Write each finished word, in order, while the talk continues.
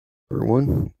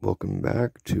Everyone, welcome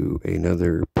back to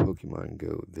another Pokemon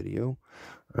Go video.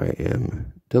 I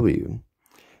am W,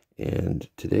 and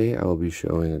today I'll be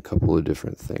showing a couple of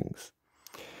different things.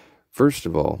 First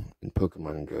of all, in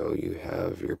Pokemon Go, you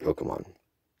have your Pokemon.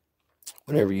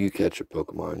 Whenever you catch a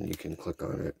Pokemon, you can click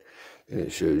on it, and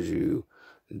it shows you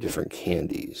the different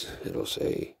candies. It'll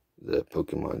say the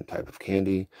Pokemon type of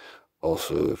candy,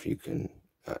 also if you can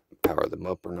power them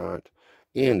up or not,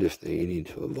 and if they need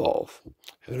to evolve.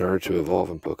 In order to evolve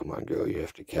in Pokemon Go, you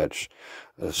have to catch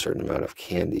a certain amount of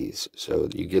candies. So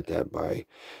you get that by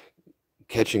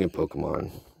catching a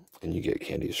Pokemon, and you get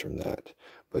candies from that.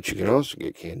 But you can also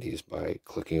get candies by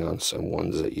clicking on some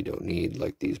ones that you don't need,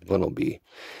 like these Bunnelby,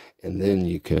 and then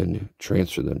you can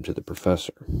transfer them to the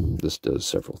professor. This does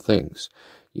several things.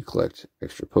 You collect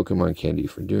extra Pokemon candy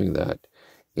for doing that,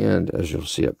 and as you'll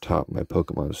see up top, my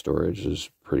Pokemon storage is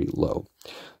pretty low.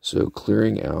 So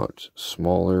clearing out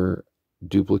smaller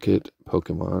duplicate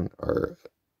Pokemon are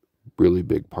a really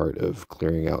big part of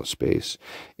clearing out space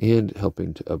and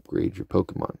helping to upgrade your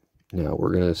Pokemon. Now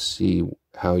we're going to see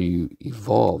how you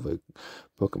evolve a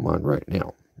Pokemon right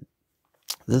now.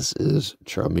 This is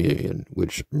Charmeleon,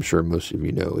 which I'm sure most of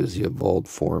you know is the evolved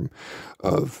form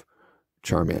of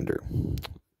Charmander.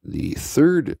 The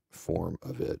third form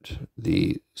of it,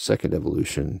 the second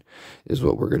evolution, is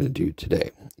what we're going to do today.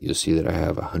 You'll see that I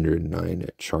have 109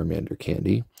 Charmander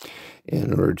candy, and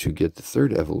in order to get the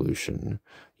third evolution,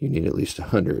 you need at least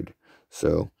 100.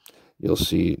 So you'll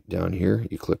see down here,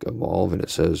 you click evolve, and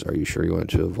it says, are you sure you want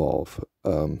to evolve?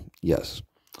 Yes.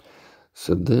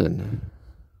 So then,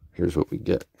 here's what we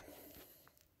get.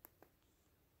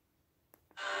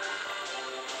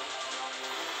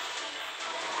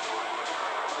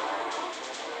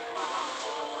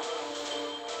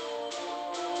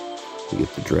 We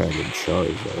get the Dragon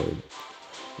Charizard,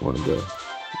 one of the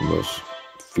most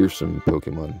fearsome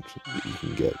Pokemon that you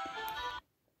can get.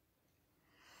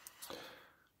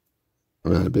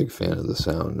 I'm not a big fan of the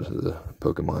sound of the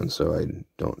Pokemon, so I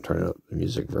don't turn up the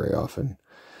music very often.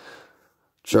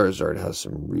 Charizard has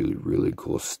some really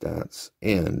cool stats,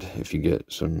 and if you get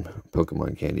some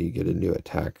Pokemon candy, you get a new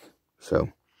attack. So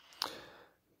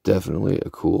definitely a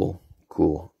cool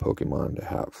Pokemon to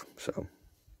have. So,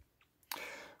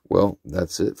 well,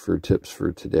 that's it for tips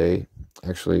for today.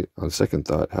 Actually, on second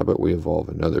thought, how about we evolve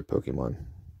another Pokemon?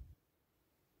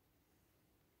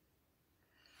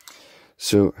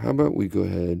 So how about we go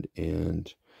ahead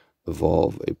and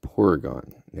evolve a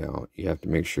Porygon. Now, you have to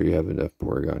make sure you have enough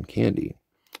Porygon candy,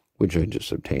 which I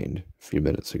just obtained a few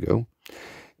minutes ago.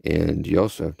 And you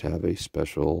also have to have a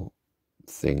special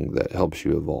thing that helps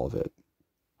you evolve it.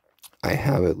 I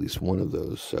have at least one of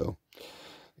those, so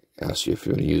ask you if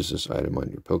you want to use this item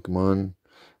on your Pokemon,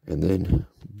 and then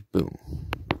boom,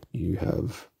 you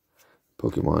have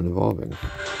Pokemon evolving.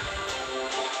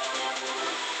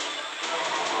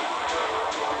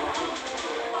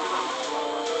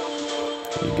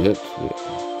 You get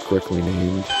the correctly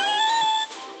named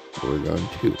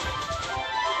Porygon 2.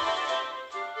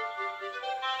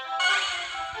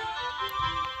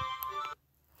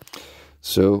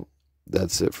 So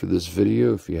that's it for this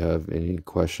video. If you have any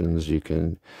questions, you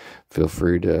can feel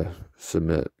free to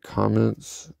submit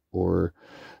comments, or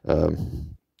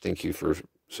thank you for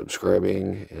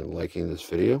subscribing and liking this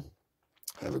video.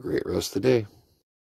 Have a great rest of the day.